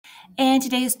And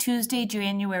today is Tuesday,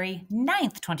 January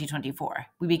 9th, 2024.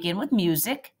 We begin with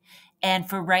music. And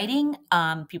for writing,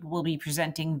 people will be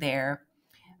presenting their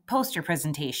poster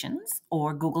presentations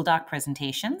or Google Doc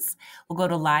presentations. We'll go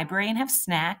to library and have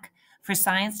snack. For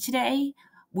science today,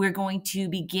 we're going to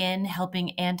begin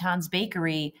helping Anton's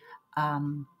Bakery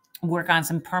work on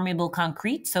some permeable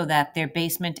concrete so that their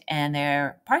basement and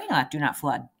their parking lot do not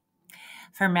flood.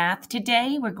 For math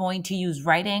today, we're going to use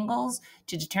right angles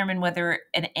to determine whether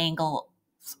an angle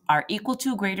are equal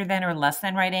to, greater than, or less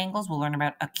than right angles. We'll learn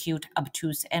about acute,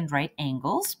 obtuse, and right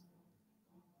angles.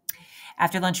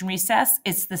 After lunch and recess,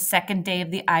 it's the second day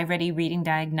of the iReady reading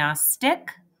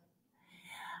diagnostic.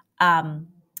 And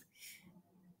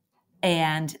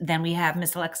then we have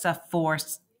Miss Alexa for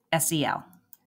SEL.